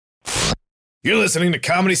You're listening to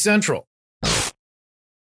Comedy Central.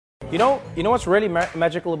 You know what's really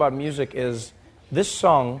magical about music is this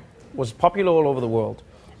song was popular all over the world.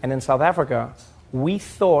 And in South Africa, we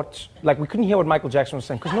thought, like, we couldn't hear what Michael Jackson was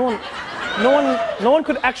saying because no one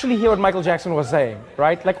could actually hear what Michael Jackson was saying,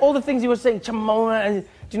 right? Like, all the things he was saying, Chamona, and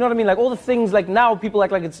do you know what I mean? Like, all the things, like, now people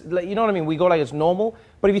act like it's, like, you know what I mean? We go like it's normal.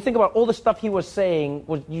 But if you think about all the stuff he was saying,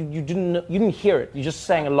 you didn't hear it. You just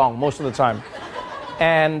sang along most of the time.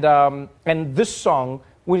 And this song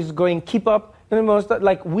was going, keep up.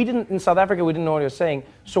 Like, we didn't, in South Africa, we didn't know what he was saying.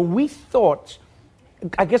 So we thought,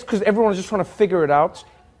 I guess because everyone was just trying to figure it out,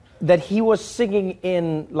 that he was singing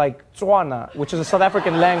in, like, Tswana, which is a South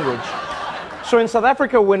African language. So in South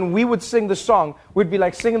Africa, when we would sing the song, we'd be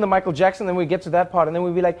like singing the Michael Jackson, then we'd get to that part, and then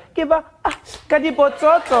we'd be like, Giba,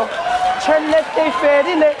 kadipotsoto, chelete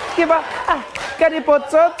ferile, Giba,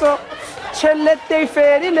 kadipotsoto, chelete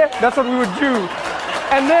ferile. That's what we would do.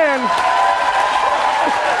 And then,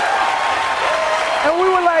 and we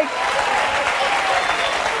were like,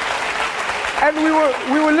 and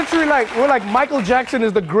we were literally like, we're like, Michael Jackson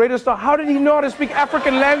is the greatest. How did he know how to speak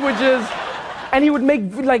African languages? And he would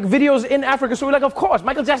make like videos in Africa. So we're like, of course,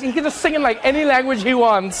 Michael Jackson, he can just sing in like any language he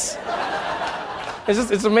wants.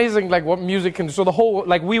 It's amazing like what music can do. So the whole,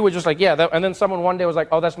 like we were just like, yeah. And then someone one day was like,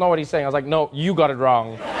 oh, that's not what he's saying. I was like, no, you got it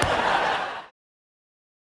wrong.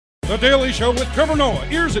 The Daily Show with Trevor Noah,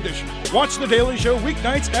 Ears Edition. Watch The Daily Show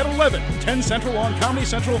weeknights at 11, 10 Central on Comedy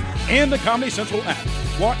Central and the Comedy Central app.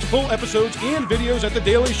 Watch full episodes and videos at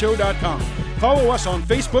thedailyshow.com. Follow us on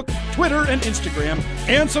Facebook, Twitter, and Instagram.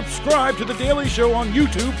 And subscribe to The Daily Show on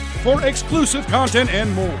YouTube for exclusive content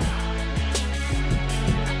and more.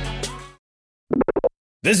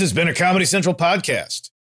 This has been a Comedy Central podcast.